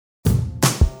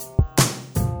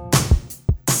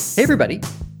Hey, everybody.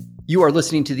 You are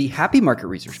listening to the Happy Market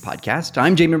Research Podcast.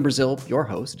 I'm Jamin Brazil, your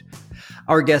host.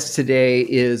 Our guest today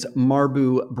is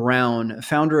Marbu Brown,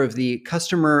 founder of the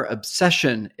Customer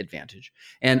Obsession Advantage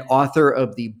and author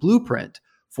of the Blueprint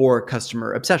for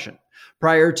Customer Obsession.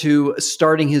 Prior to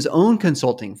starting his own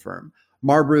consulting firm,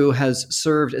 Marbu has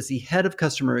served as the head of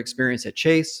customer experience at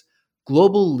Chase,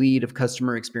 global lead of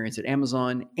customer experience at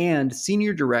Amazon, and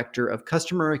senior director of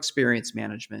customer experience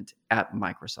management at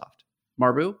Microsoft.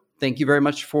 Marbu, thank you very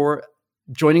much for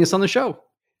joining us on the show.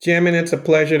 Jamin, it's a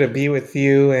pleasure to be with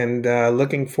you and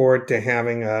looking forward to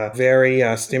having a very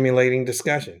stimulating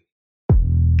discussion.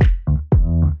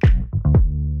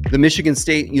 The Michigan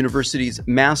State University's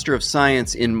Master of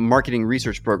Science in Marketing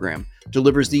Research program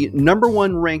delivers the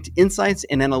 #1 ranked Insights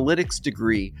and Analytics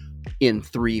degree in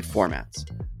 3 formats: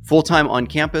 full-time on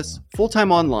campus,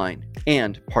 full-time online,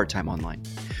 and part-time online.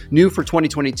 New for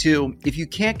 2022, if you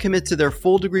can't commit to their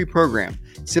full degree program,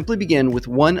 simply begin with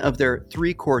one of their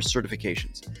 3 course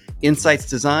certifications: Insights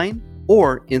Design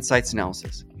or Insights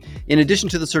Analysis. In addition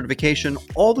to the certification,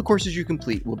 all the courses you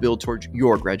complete will build towards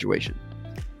your graduation.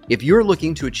 If you're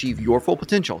looking to achieve your full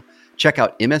potential, check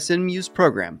out MSMU's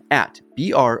program at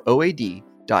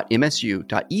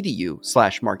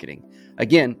broad.msu.edu/marketing.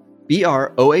 Again,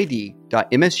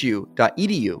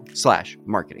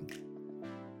 broad.msu.edu/marketing.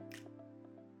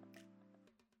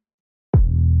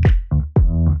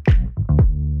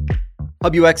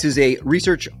 HubUX is a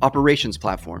research operations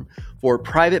platform for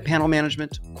private panel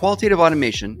management, qualitative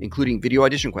automation, including video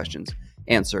audition questions,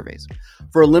 and surveys.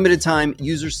 For a limited time,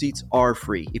 user seats are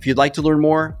free. If you'd like to learn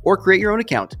more or create your own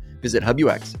account, visit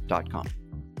hubux.com.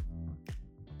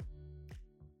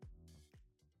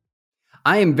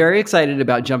 I am very excited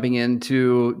about jumping in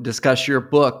to discuss your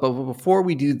book, but before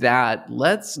we do that,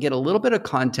 let's get a little bit of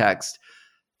context.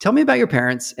 Tell me about your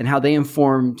parents and how they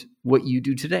informed what you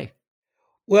do today.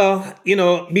 Well,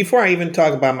 before I even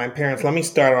talk about my parents, let me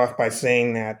start off by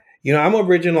saying that, I'm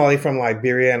originally from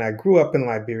Liberia and I grew up in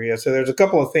Liberia. So there's a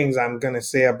couple of things I'm going to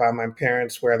say about my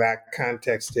parents where that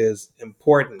context is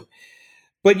important.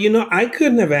 But, I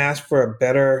couldn't have asked for a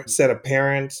better set of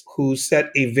parents who set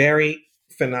a very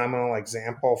phenomenal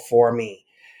example for me.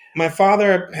 My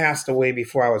father passed away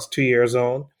before I was 2 years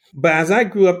old. But as I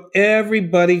grew up,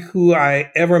 everybody who I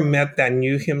ever met that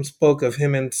knew him spoke of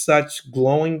him in such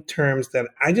glowing terms that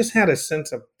I just had a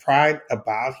sense of pride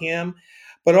about him.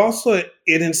 But also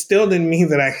it instilled in me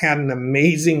that I had an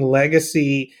amazing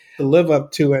legacy to live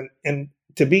up to. And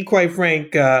to be quite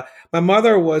frank, my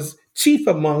mother was chief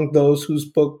among those who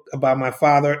spoke about my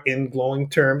father in glowing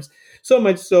terms. So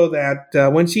much so that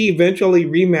when she eventually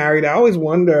remarried, I always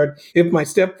wondered if my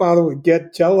stepfather would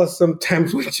get jealous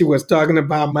sometimes when she was talking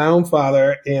about my own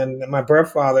father and my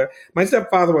birth father. My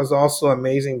stepfather was also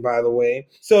amazing, by the way.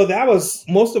 So that was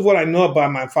most of what I know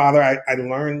about my father. I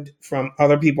learned from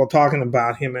other people talking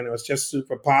about him, and it was just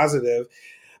super positive.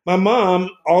 My mom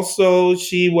also,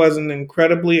 she was an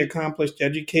incredibly accomplished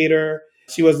educator.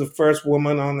 She was the first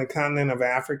woman on the continent of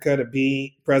Africa to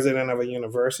be president of a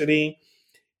university.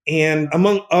 And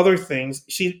among other things,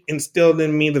 she instilled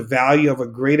in me the value of a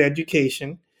great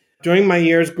education. During my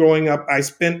years growing up, I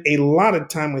spent a lot of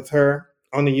time with her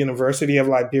on the University of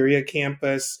Liberia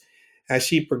campus as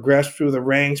she progressed through the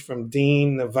ranks from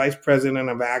dean to vice president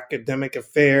of academic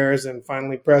affairs and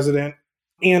finally president.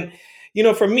 And,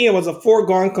 for me, it was a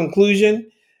foregone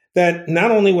conclusion that not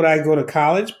only would I go to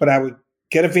college, but I would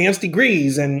get advanced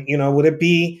degrees. And, would it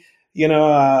be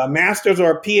a master's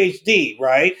or a PhD,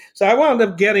 right? So I wound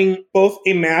up getting both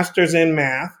a master's in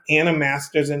math and a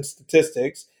master's in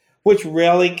statistics, which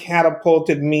really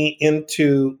catapulted me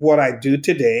into what I do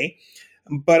today.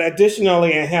 But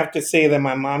additionally, I have to say that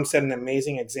my mom set an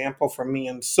amazing example for me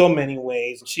in so many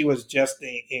ways. She was just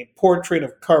a portrait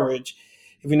of courage.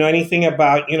 If you know anything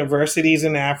about universities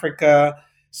in Africa,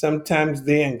 sometimes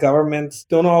they and governments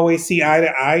don't always see eye to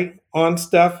eye on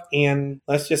stuff. And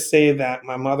let's just say that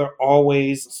my mother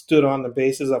always stood on the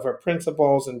basis of her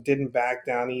principles and didn't back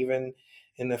down even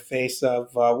in the face of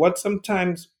what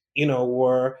sometimes,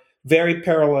 were very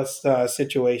perilous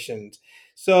situations.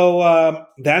 So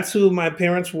that's who my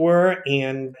parents were.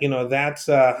 And, that's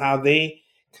how they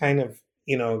kind of,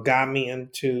 got me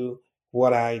into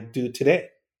what I do today.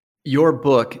 Your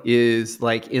book is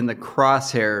like in the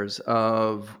crosshairs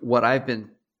of what I've been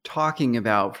talking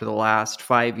about for the last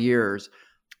 5 years.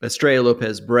 Estrella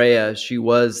Lopez Brea, she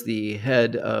was the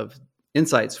head of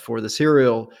insights for the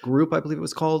cereal group, I believe it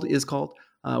is called,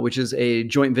 which is a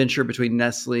joint venture between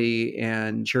Nestle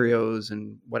and Cheerios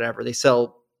and whatever. They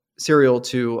sell cereal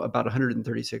to about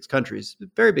 136 countries.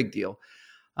 Very big deal.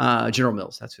 General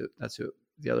Mills, that's who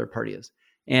the other party is.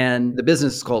 And the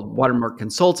business is called Watermark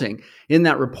Consulting. In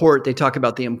that report, they talk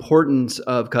about the importance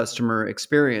of customer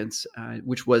experience,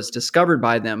 which was discovered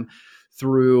by them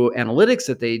through analytics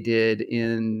that they did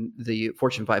in the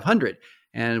Fortune 500.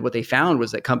 And what they found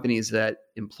was that companies that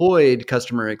employed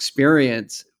customer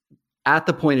experience at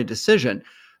the point of decision,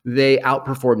 they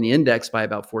outperformed the index by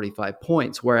about 45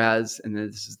 points. Whereas, and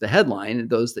this is the headline,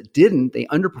 those that didn't, they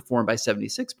underperformed by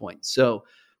 76 points. So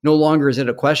no longer is it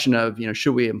a question of,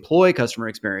 should we employ customer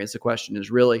experience? The question is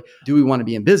really, do we want to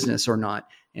be in business or not?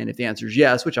 And if the answer is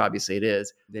yes, which obviously it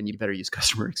is, then you better use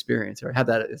customer experience or have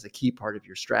that as a key part of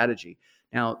your strategy.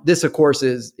 Now, this, of course,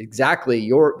 is exactly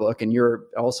your book, and you're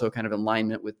also kind of in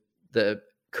alignment with the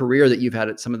career that you've had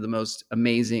at some of the most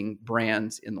amazing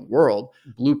brands in the world,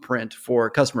 blueprint for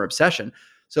customer obsession.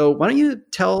 So why don't you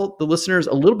tell the listeners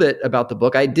a little bit about the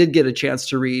book? I did get a chance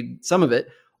to read some of it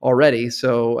already.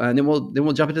 So, and then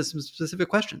we'll jump into some specific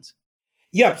questions.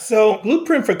 Yep. So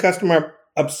Blueprint for Customer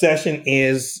Obsession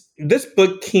this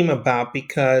book came about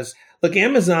because, look,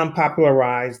 Amazon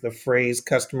popularized the phrase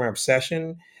customer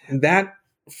obsession. And that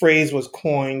phrase was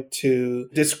coined to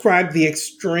describe the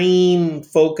extreme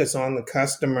focus on the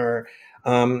customer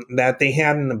that they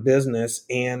had in the business.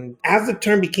 And as the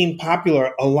term became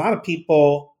popular, a lot of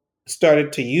people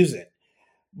started to use it.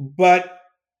 But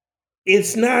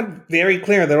it's not very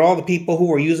clear that all the people who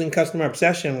were using customer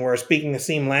obsession were speaking the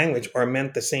same language or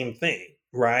meant the same thing,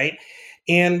 right?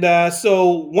 And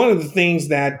so one of the things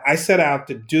that I set out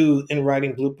to do in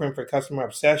writing Blueprint for Customer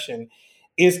Obsession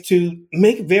is to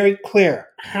make very clear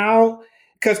how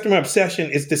customer obsession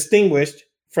is distinguished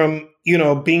from,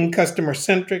 being customer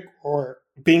centric or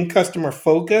being customer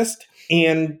focused.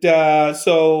 And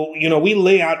so, we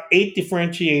lay out 8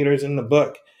 differentiators in the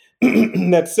book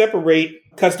that separate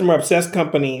customer obsessed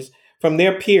companies from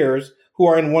their peers who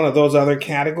are in one of those other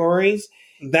categories.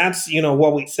 That's,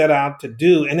 what we set out to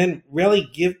do. And then really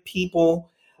give people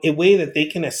a way that they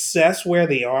can assess where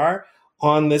they are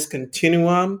on this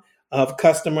continuum of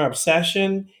customer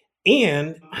obsession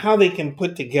and how they can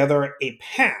put together a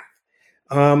path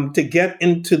to get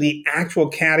into the actual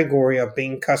category of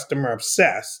being customer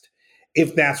obsessed,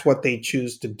 if that's what they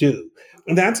choose to do.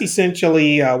 And that's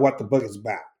essentially what the book is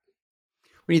about.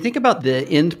 When you think about the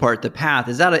end part, the path,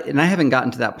 and I haven't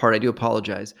gotten to that part, I do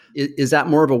apologize. Is that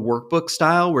more of a workbook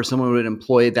style where someone would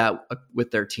employ that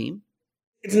with their team?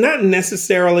 It's not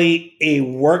necessarily a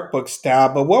workbook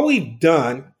style, but what we've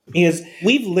done is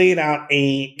we've laid out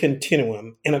a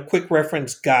continuum and a quick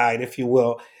reference guide, if you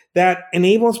will, that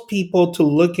enables people to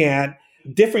look at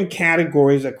different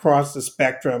categories across the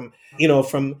spectrum,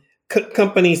 from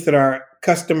companies that are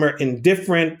customer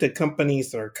indifferent to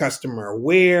companies that are customer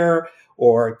aware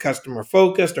or customer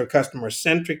focused or customer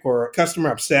centric or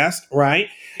customer obsessed, right?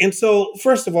 And so,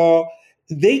 first of all,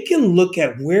 they can look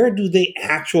at where do they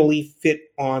actually fit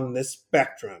on the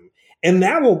spectrum. And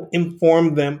that will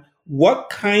inform them what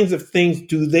kinds of things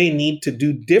do they need to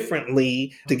do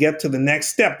differently to get to the next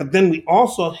step. But then we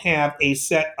also have a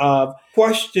set of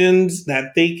questions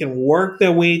that they can work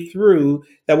their way through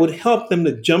that would help them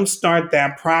to jumpstart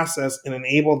that process and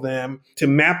enable them to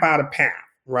map out a path,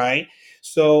 right?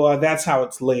 So that's how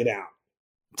it's laid out.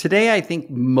 Today, I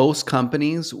think most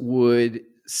companies would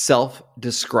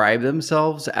self-describe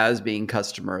themselves as being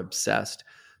customer obsessed.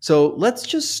 So let's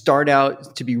just start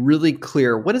out to be really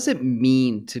clear. What does it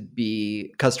mean to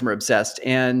be customer obsessed,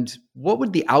 and what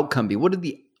would the outcome be? What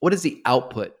is the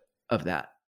output of that?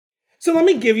 So let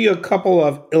me give you a couple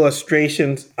of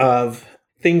illustrations of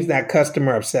things that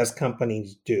customer obsessed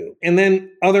companies do. And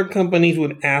then other companies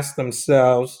would ask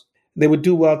themselves, they would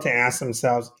do well to ask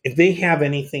themselves if they have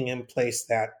anything in place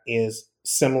that is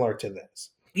similar to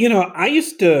this. I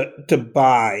used to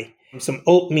buy some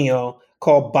oatmeal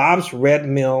called Bob's Red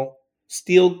Mill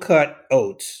Steel Cut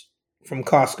Oats from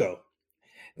Costco.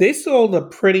 They sold a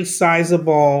pretty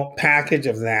sizable package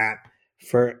of that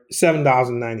for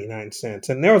 $7.99.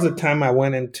 And there was a time I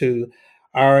went into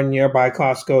our nearby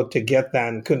Costco to get that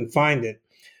and couldn't find it.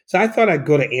 So I thought I'd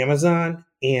go to Amazon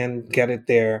and get it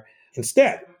there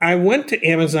instead. I went to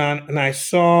Amazon and I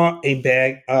saw a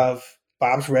bag of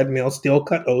Bob's Red Mill Steel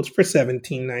Cut Oats for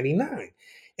 $17.99.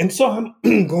 And so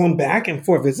I'm going back and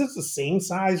forth. Is this the same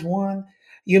size one?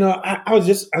 I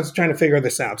was trying to figure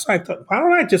this out. So I thought, why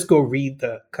don't I just go read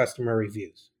the customer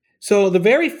reviews? So the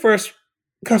very first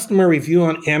customer review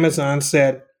on Amazon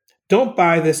said, don't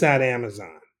buy this at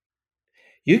Amazon.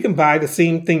 You can buy the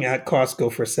same thing at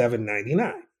Costco for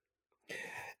 $7.99.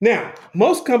 Now,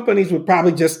 most companies would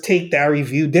probably just take that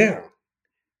review down.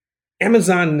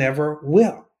 Amazon never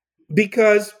will,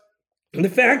 because the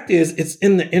fact is, it's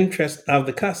in the interest of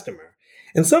the customer.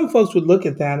 And some folks would look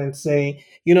at that and say,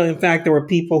 in fact, there were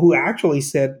people who actually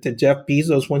said to Jeff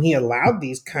Bezos when he allowed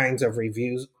these kinds of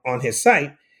reviews on his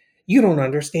site, you don't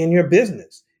understand your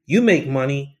business. You make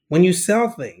money when you sell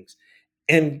things.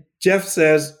 And Jeff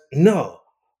says, no,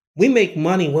 we make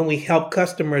money when we help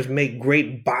customers make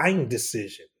great buying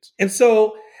decisions. And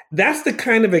so that's the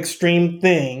kind of extreme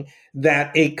thing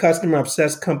that a customer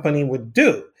obsessed company would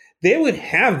do. They would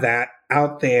have that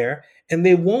out there and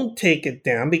they won't take it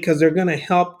down because they're going to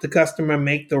help the customer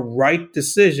make the right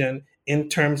decision in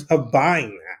terms of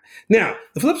buying that. Now,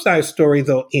 the flip side of the story,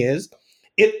 though, is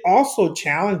it also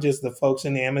challenges the folks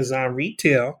in Amazon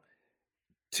retail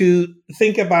to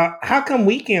think about how come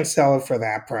we can't sell it for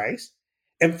that price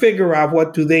and figure out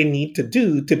what do they need to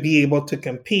do to be able to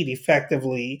compete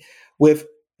effectively with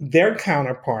their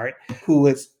counterpart who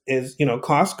is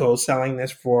Costco selling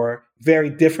this for very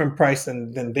different price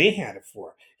than they had it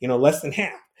for, less than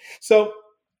half. So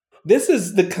this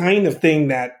is the kind of thing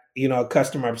that, a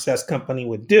customer obsessed company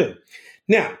would do.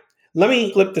 Now, let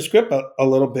me flip the script a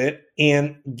little bit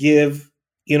and give,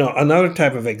 another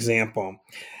type of example.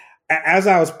 As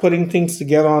I was putting things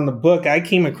together on the book, I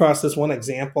came across this one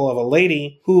example of a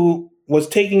lady who was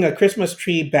taking a Christmas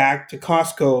tree back to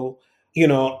Costco,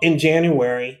 in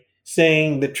January,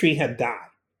 saying the tree had died.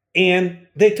 And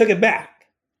they took it back.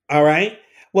 All right.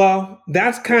 Well,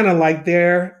 that's kind of like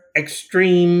their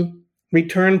extreme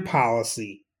return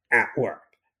policy at work,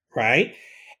 right?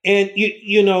 And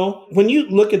when you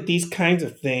look at these kinds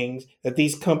of things that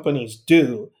these companies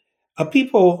do,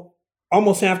 people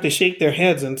almost have to shake their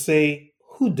heads and say,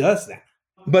 who does that?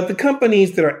 But the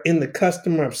companies that are in the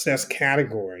customer obsessed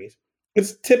categories,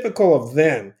 it's typical of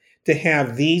them to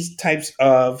have these types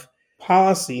of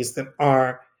policies that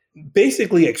are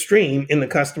basically extreme in the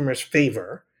customer's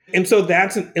favor. And so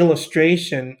that's an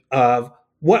illustration of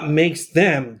what makes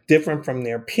them different from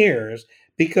their peers,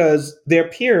 because their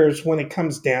peers, when it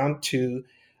comes down to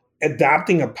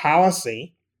adopting a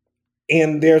policy,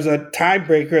 and there's a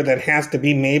tiebreaker that has to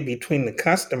be made between the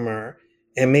customer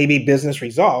and maybe business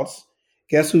results,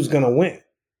 guess who's going to win?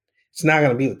 It's not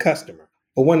going to be the customer.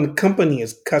 But when the company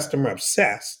is customer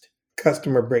obsessed,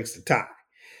 customer breaks the tie.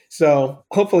 So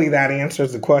hopefully that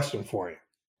answers the question for you.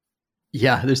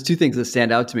 Yeah, there's two things that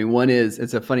stand out to me. One is,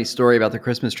 it's a funny story about the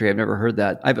Christmas tree. I've never heard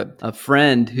that. I have a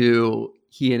friend who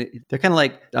they're kind of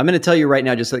like, I'm going to tell you right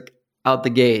now, just like out the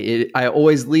gate, I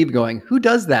always leave going, who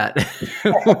does that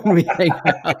when we hang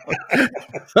out?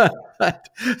 But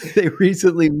they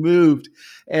recently moved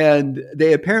and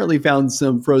they apparently found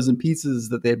some frozen pizzas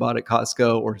that they bought at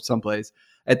Costco or someplace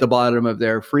at the bottom of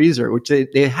their freezer, which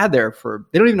they had there for,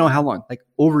 they don't even know how long, like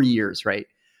over years, right?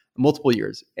 Multiple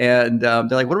years. And they're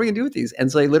like, what are we going to do with these?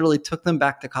 And so they literally took them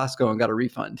back to Costco and got a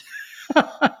refund.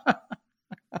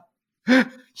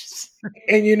 And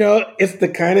it's the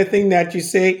kind of thing that you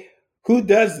say, who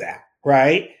does that,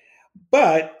 right?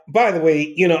 But by the way,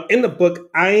 in the book,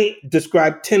 I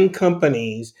described 10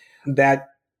 companies that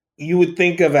you would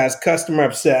think of as customer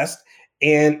obsessed.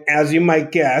 And as you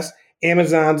might guess,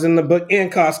 Amazon's in the book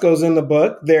and Costco's in the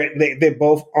book. They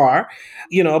both are,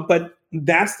 but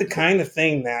that's the kind of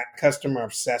thing that customer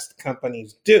obsessed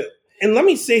companies do. And let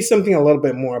me say something a little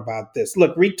bit more about this.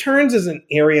 Look, returns is an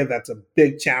area that's a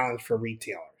big challenge for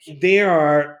retailers. They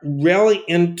are really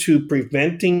into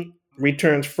preventing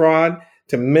returns fraud,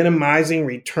 to minimizing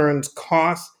returns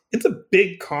costs. It's a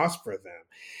big cost for them.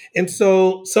 And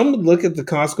so some would look at the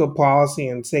Costco policy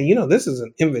and say, this is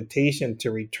an invitation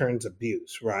to returns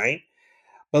abuse, right?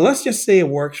 But let's just say it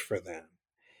works for them.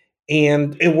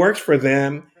 And it works for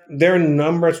them. Their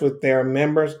numbers with their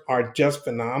members are just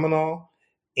phenomenal.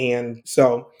 And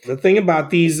so the thing about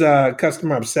these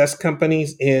customer obsessed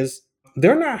companies is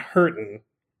they're not hurting,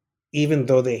 even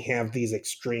though they have these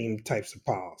extreme types of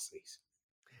policies.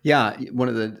 Yeah. One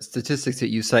of the statistics that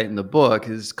you cite in the book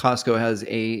is Costco has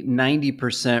a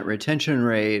 90% retention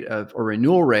rate or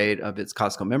renewal rate of its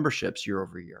Costco memberships year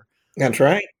over year. That's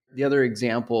right. The other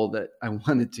example that I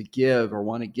want to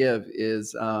give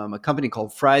is a company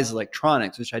called Fry's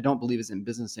Electronics, which I don't believe is in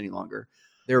business any longer.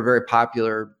 They were very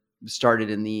popular, started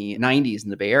in the 90s in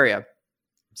the Bay Area,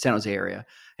 San Jose area,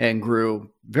 and grew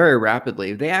very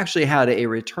rapidly. They actually had a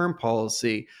return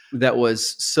policy that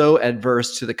was so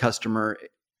adverse to the customer,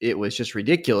 it was just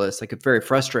ridiculous, like very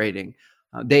frustrating.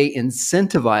 They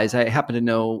incentivize, I happen to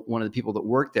know one of the people that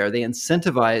worked there, they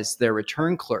incentivize their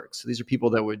return clerks. So these are people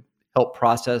that would help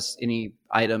process any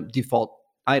default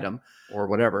item or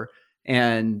whatever.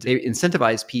 And they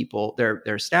incentivize people,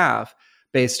 their staff,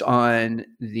 based on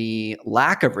the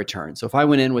lack of return. So if I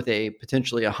went in with a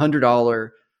potentially $100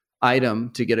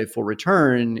 item to get a full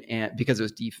return, and because it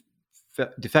was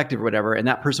defective or whatever, and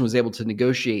that person was able to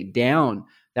negotiate down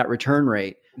that return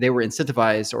rate, they were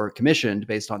incentivized or commissioned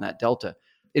based on that delta.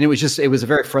 And it was a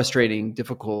very frustrating,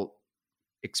 difficult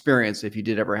experience if you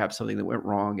did ever have something that went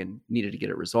wrong and needed to get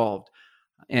it resolved.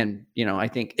 And, I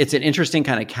think it's an interesting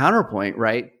kind of counterpoint,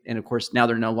 right? And of course, now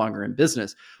they're no longer in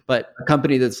business, but a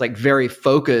company that's like very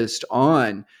focused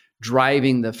on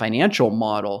driving the financial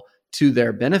model to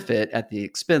their benefit at the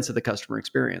expense of the customer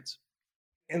experience.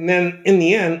 And then in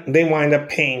the end, they wind up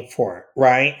paying for it,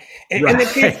 right? And they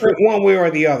pay for it one way or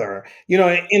the other.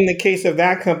 In the case of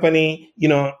that company,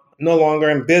 no longer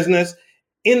in business.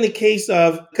 In the case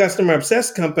of customer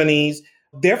obsessed companies,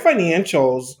 their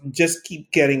financials just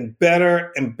keep getting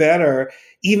better and better,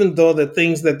 even though the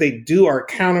things that they do are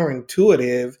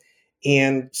counterintuitive.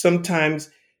 And sometimes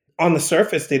on the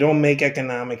surface, they don't make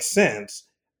economic sense.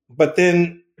 But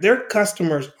then their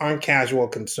customers aren't casual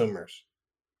consumers.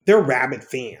 They're rabid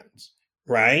fans,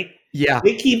 right? Yeah.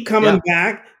 They keep coming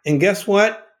back. And guess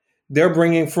what? They're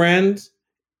bringing friends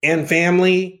and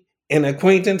family and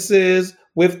acquaintances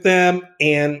with them.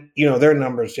 And, their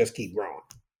numbers just keep growing.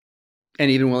 And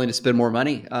even willing to spend more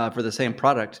money for the same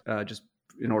product just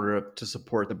in order to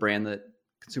support the brand that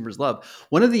consumers love.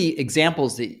 One of the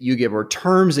examples that you give or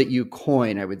terms that you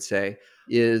coin, I would say,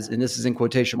 is, and this is in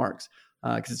quotation marks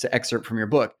because it's an excerpt from your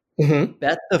book,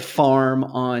 bet the farm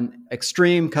on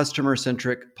extreme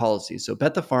customer-centric policies. So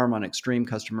bet the farm on extreme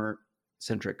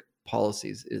customer-centric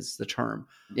policies is the term.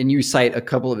 And you cite a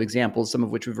couple of examples, some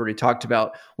of which we've already talked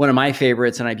about. One of my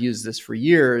favorites, and I've used this for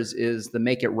years, is the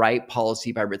Make It Right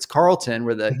policy by Ritz-Carlton,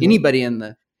 where anybody in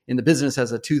the business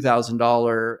has a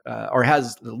 $2,000 or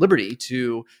has the liberty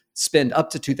to spend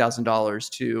up to $2,000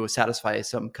 to satisfy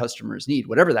some customer's need,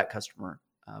 whatever that customer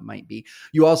might be.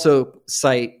 You also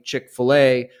cite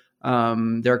Chick-fil-A,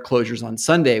 their closures on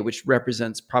Sunday, which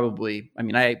represents probably,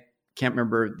 I can't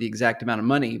remember the exact amount of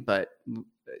money, but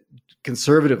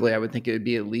conservatively, I would think it would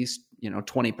be at least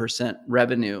 20%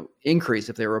 revenue increase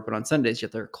if they were open on Sundays,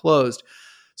 yet they're closed.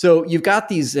 So you've got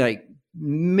these like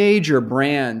major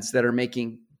brands that are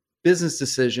making business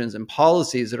decisions and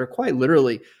policies that are quite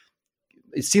literally,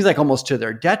 it seems like almost to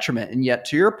their detriment. And yet,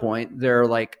 to your point, they're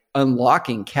like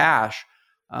unlocking cash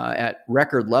at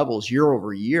record levels year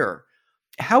over year.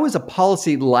 How is a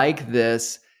policy like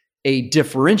this a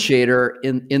differentiator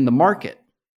in the market?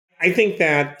 I think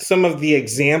that some of the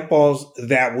examples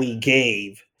that we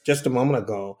gave just a moment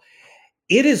ago,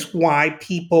 it is why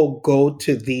people go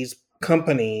to these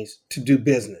companies to do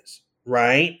business,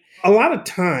 right? A lot of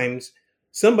times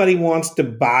somebody wants to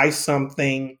buy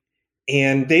something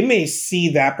and they may see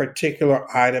that particular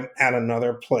item at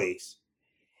another place.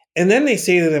 And then they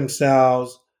say to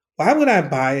themselves, why would I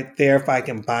buy it there if I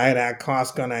can buy it at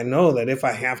Costco and I know that if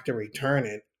I have to return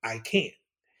it, I can't?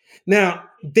 Now,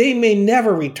 they may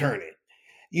never return it.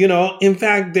 In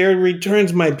fact, their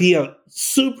returns might be a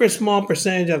super small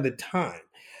percentage of the time,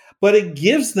 but it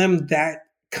gives them that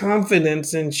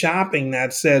confidence in shopping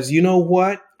that says, you know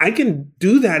what, I can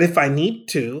do that if I need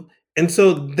to. And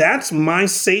so that's my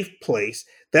safe place.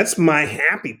 That's my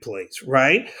happy place,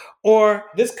 right? Or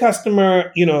this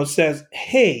customer, says,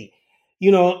 hey,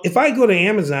 if I go to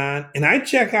Amazon and I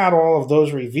check out all of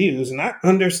those reviews and I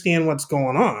understand what's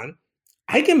going on,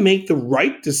 I can make the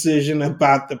right decision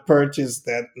about the purchase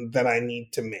that I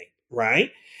need to make, right?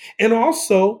 And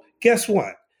also, guess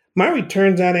what? My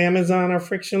returns at Amazon are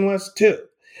frictionless too.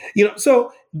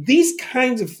 So these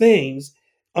kinds of things,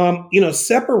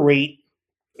 separate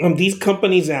these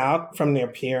companies out from their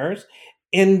peers,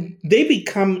 and they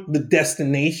become the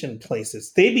destination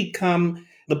places. They become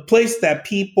the place that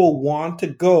people want to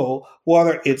go,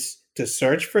 whether it's to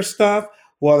search for stuff,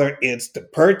 whether it's to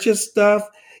purchase stuff,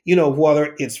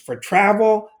 whether it's for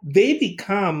travel. They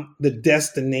become the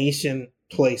destination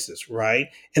places, right?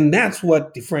 And that's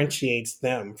what differentiates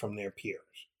them from their peers.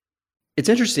 It's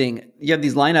interesting. You have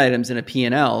these line items in a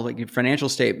P&L, like financial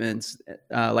statements,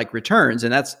 like returns,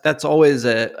 and that's always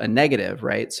a negative,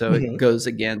 right? So it goes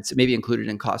against, maybe included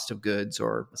in cost of goods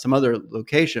or some other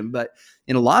location. But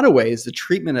in a lot of ways, the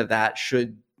treatment of that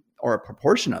should, or a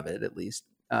proportion of it at least,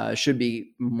 should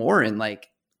be more in like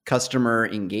customer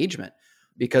engagement,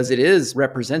 because it is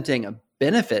representing a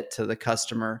benefit to the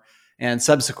customer and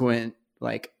subsequent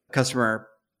like customer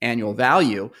annual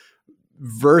value,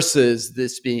 versus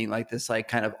this being like this like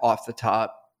kind of off the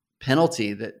top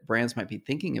penalty that brands might be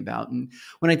thinking about. And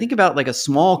when I think about like a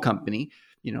small company,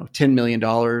 $10 million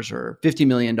or $50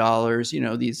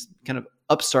 million, these kind of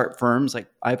upstart firms like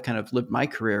I've kind of lived my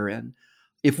career in,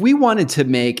 if we wanted to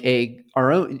make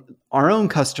our own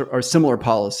customer or similar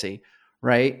policy,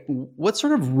 right? What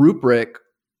sort of rubric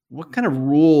what kind of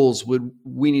rules would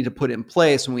we need to put in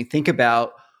place when we think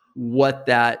about what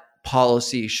that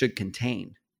policy should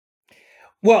contain?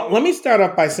 Well, let me start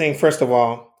off by saying, first of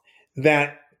all,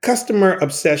 that customer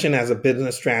obsession as a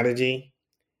business strategy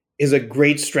is a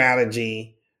great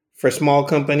strategy for small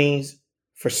companies,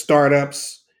 for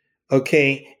startups.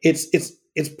 Okay,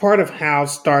 it's part of how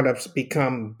startups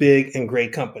become big and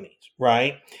great companies,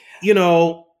 right?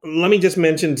 Let me just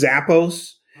mention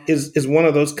Zappos is one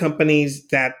of those companies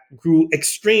that grew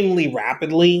extremely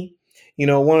rapidly.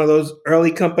 One of those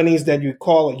early companies that you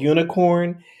call a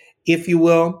unicorn, if you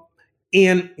will.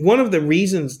 And one of the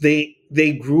reasons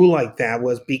they grew like that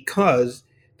was because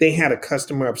they had a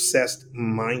customer obsessed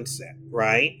mindset,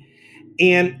 right?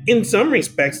 And in some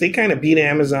respects, they kind of beat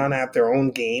Amazon at their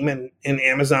own game, and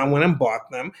Amazon went and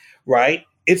bought them, right?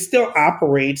 It still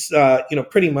operates,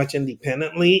 pretty much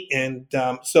independently. And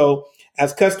so,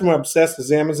 as customer obsessed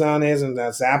as Amazon is and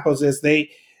as Zappos is,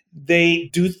 they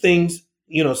do things,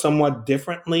 somewhat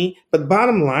differently. But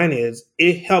bottom line is,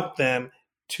 it helped them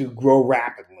to grow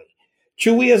rapidly.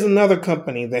 Chewy is another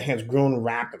company that has grown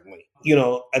rapidly,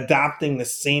 adopting the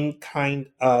same kind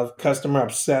of customer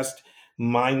obsessed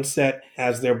mindset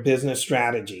as their business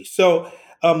strategy. So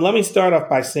let me start off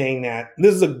by saying that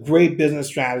this is a great business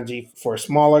strategy for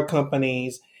smaller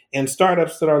companies and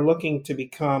startups that are looking to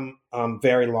become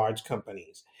very large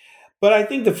companies. But I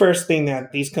think the first thing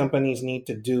that these companies need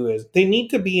to do is they need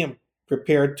to be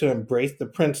prepared to embrace the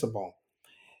principle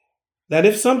that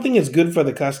if something is good for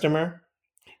the customer,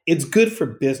 it's good for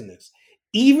business,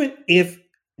 even if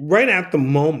right at the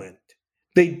moment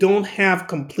they don't have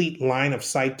complete line of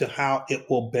sight to how it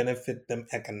will benefit them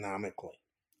economically.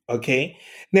 Okay.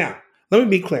 Now, let me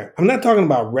be clear. I'm not talking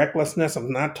about recklessness.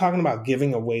 I'm not talking about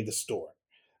giving away the store.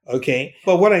 Okay.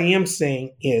 But what I am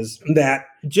saying is that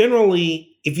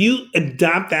generally, if you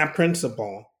adopt that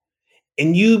principle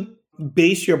and you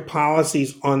base your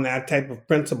policies on that type of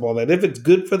principle, that if it's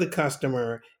good for the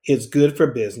customer, it's good for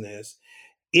business,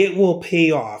 it will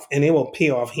pay off, and it will pay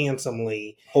off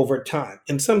handsomely over time,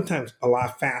 and sometimes a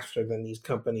lot faster than these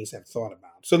companies have thought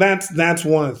about. So that's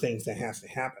one of the things that has to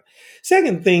happen.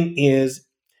 Second thing is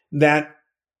that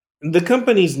the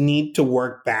companies need to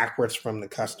work backwards from the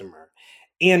customer.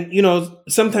 And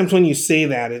sometimes when you say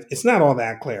that, it's not all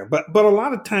that clear. But a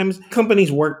lot of times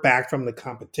companies work back from the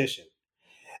competition.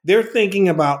 They're thinking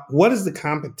about, what is the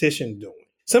competition doing?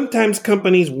 Sometimes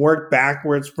companies work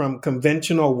backwards from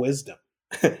conventional wisdom.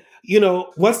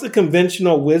 What's the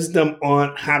conventional wisdom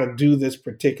on how to do this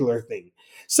particular thing?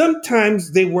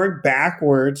 Sometimes they work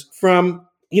backwards from,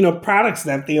 products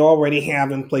that they already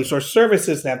have in place or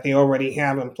services that they already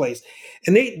have in place.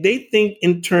 And they think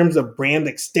in terms of brand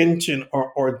extension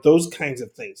or those kinds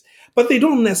of things, but they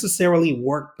don't necessarily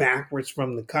work backwards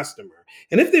from the customer.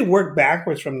 And if they work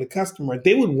backwards from the customer,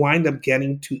 they would wind up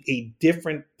getting to a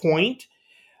different point,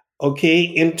 okay,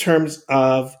 in terms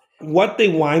of what they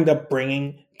wind up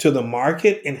bringing to the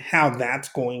market and how that's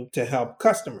going to help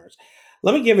customers.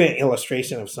 Let me give you an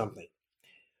illustration of something.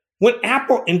 When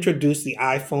Apple introduced the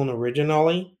iPhone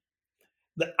originally,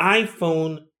 the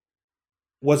iPhone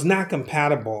was not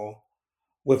compatible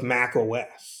with Mac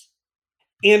OS.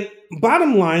 And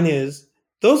bottom line is,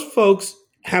 those folks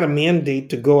had a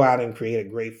mandate to go out and create a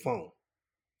great phone.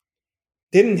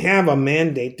 Didn't have a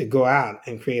mandate to go out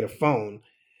and create a phone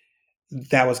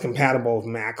that was compatible with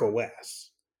Mac OS.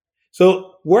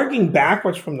 So working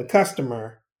backwards from the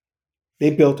customer, they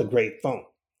built a great phone.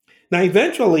 Now,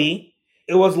 eventually,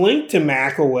 it was linked to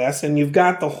Mac OS, and you've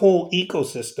got the whole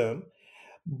ecosystem.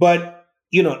 But,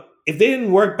 if they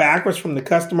didn't work backwards from the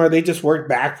customer, they just worked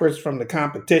backwards from the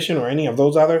competition or any of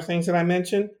those other things that I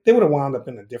mentioned, they would have wound up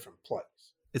in a different place.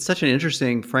 It's such an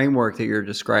interesting framework that you're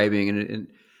describing,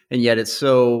 and yet it's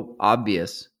so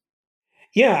obvious.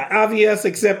 Yeah, obvious,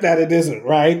 except that it isn't,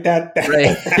 right?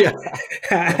 Right.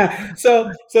 Yeah.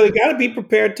 So they got to be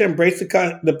prepared to embrace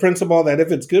the principle that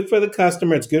if it's good for the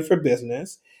customer, it's good for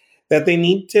business. That they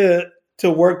need to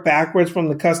work backwards from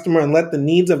the customer and let the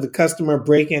needs of the customer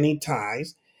break any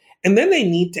ties. And then they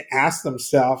need to ask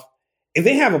themselves, if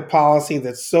they have a policy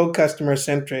that's so customer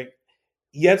centric,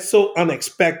 yet so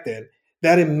unexpected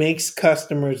that it makes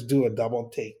customers do a double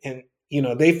take, and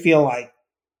they feel like,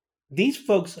 these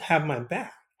folks have my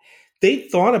back. They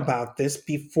thought about this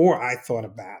before I thought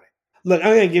about it. Look,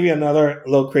 I'm going to give you another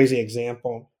little crazy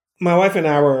example. My wife and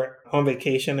I were on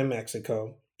vacation in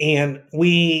Mexico, and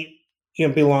we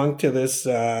belong to this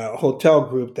hotel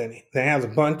group that has a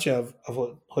bunch of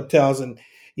hotels. And,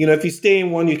 if you stay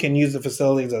in one, you can use the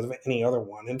facilities of any other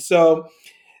one. And so,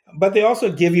 but they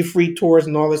also give you free tours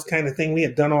and all this kind of thing. We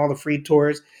had done all the free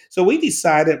tours. So we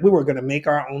decided we were going to make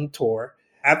our own tour.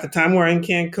 At the time we're in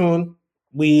Cancun,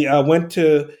 we went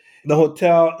to the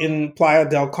hotel in Playa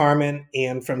del Carmen,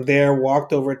 and from there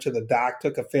walked over to the dock,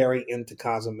 took a ferry into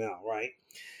Cozumel, right?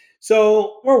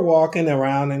 So we're walking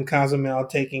around in Cozumel,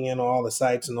 taking in all the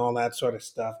sights and all that sort of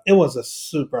stuff. It was a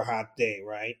super hot day,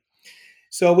 right?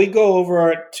 So we go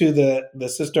over to the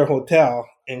sister hotel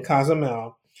in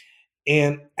Cozumel.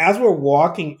 And as we're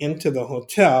walking into the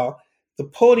hotel, the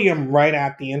podium right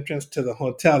at the entrance to the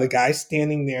hotel, the guy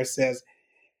standing there says,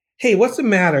 "Hey, what's the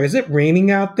matter? Is it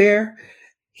raining out there?"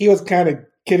 He was kind of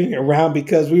kidding around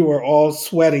because we were all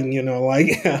sweating, like,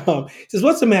 he says,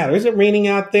 "What's the matter? Is it raining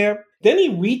out there?" Then he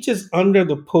reaches under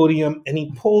the podium and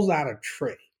he pulls out a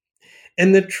tray.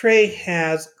 And the tray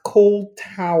has cold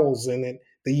towels in it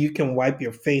that you can wipe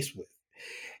your face with.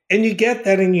 And you get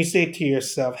that and you say to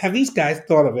yourself, have these guys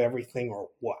thought of everything or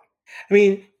what? I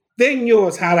mean, they knew it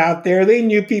was hot out there. They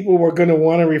knew people were going to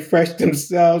want to refresh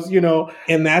themselves,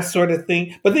 and that sort of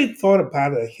thing. But they thought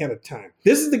about it ahead of time.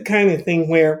 This is the kind of thing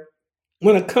where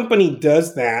when a company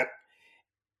does that,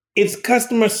 it's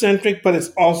customer centric, but it's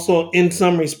also in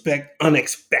some respect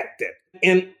unexpected.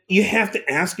 And you have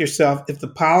to ask yourself if the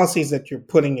policies that you're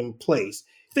putting in place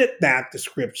fit that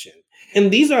description. And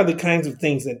these are the kinds of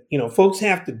things that, folks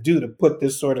have to do to put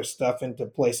this sort of stuff into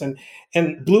place.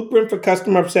 And Blueprint for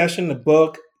Customer Obsession, the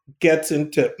book, gets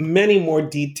into many more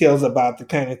details about the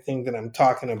kind of thing that I'm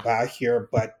talking about here.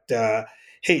 But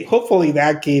hey, hopefully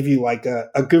that gave you like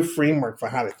a good framework for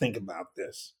how to think about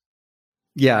this.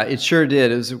 Yeah, it sure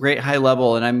did. It was a great high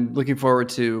level, and I'm looking forward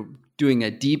to doing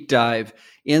a deep dive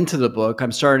into the book.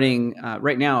 I'm starting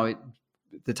right now at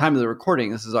the time of the recording.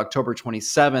 This is October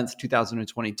 27th,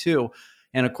 2022.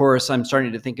 And of course, I'm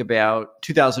starting to think about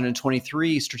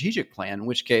 2023 strategic plan, in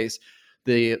which case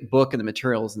the book and the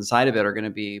materials inside of it are going to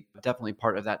be definitely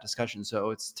part of that discussion. So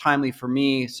it's timely for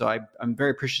me. So I'm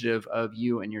very appreciative of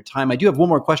you and your time. I do have one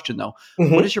more question, though.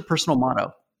 Mm-hmm. What is your personal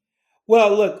motto?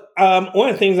 Well, look, one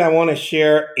of the things I want to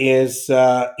share is,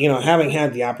 having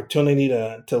had the opportunity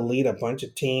to lead a bunch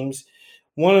of teams,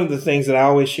 one of the things that I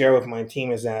always share with my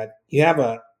team is that you have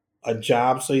a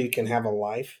job so you can have a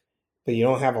life, but you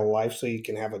don't have a life so you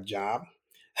can have a job,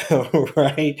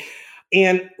 right?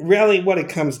 And really what it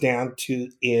comes down to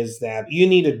is that you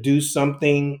need to do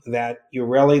something that you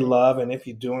really love. And if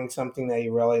you're doing something that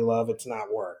you really love, it's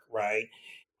not work, right?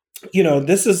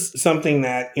 This is something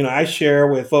that, I share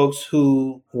with folks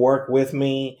who work with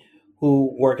me,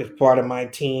 who work as part of my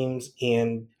teams.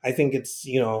 And I think it's,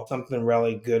 something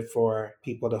really good for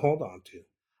people to hold on to.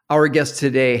 Our guest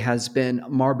today has been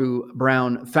Marbu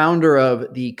Brown, founder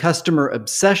of the Customer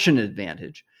Obsession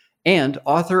Advantage and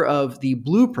author of the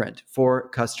Blueprint for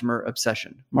Customer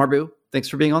Obsession. Marbu, thanks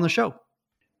for being on the show.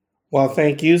 Well,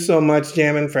 thank you so much,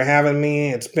 Jamin, for having me.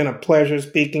 It's been a pleasure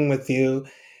speaking with you.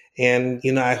 And,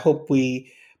 I hope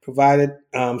we provided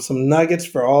some nuggets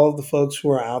for all of the folks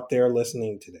who are out there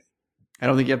listening today. I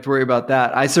don't think you have to worry about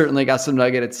that. I certainly got some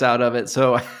nuggets out of it.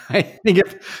 So I think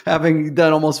if having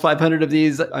done almost 500 of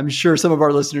these, I'm sure some of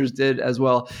our listeners did as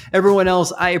well. Everyone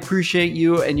else, I appreciate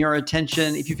you and your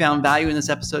attention. If you found value in this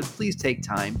episode, please take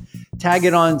time. Tag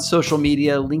it on social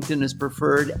media. LinkedIn is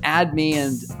preferred. Add me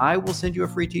and I will send you a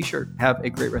free t-shirt. Have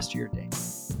a great rest of your day.